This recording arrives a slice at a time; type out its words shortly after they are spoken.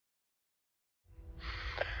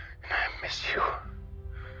miss you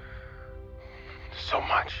so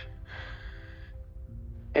much.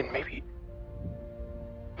 And maybe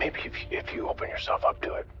if you open yourself up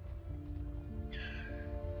to it,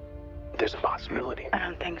 there's a possibility. I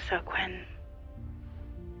don't think so, Quinn.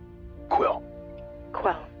 Quill.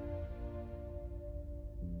 Quill.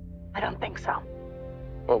 I don't think so.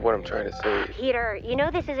 Well, what I'm trying to say is... Peter, you know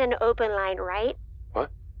this is an open line, right? What?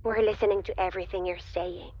 We're listening to everything you're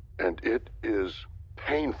saying. And it is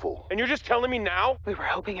painful. And you're just telling me now? We were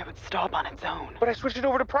hoping it would stop on its own. But I switched it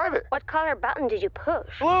over to private. What color button did you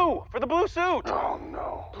push? Blue! For the blue suit! Oh,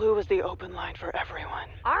 no. Blue is the open line for everyone.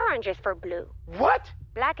 Orange is for blue. What?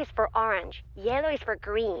 Black is for orange. Yellow is for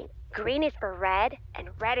green. Green is for red. And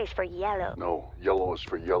red is for yellow. No, yellow is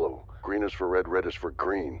for yellow. Green is for red, red is for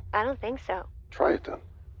green. I don't think so. Try it then.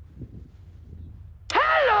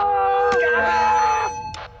 Hello!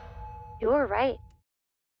 You were right.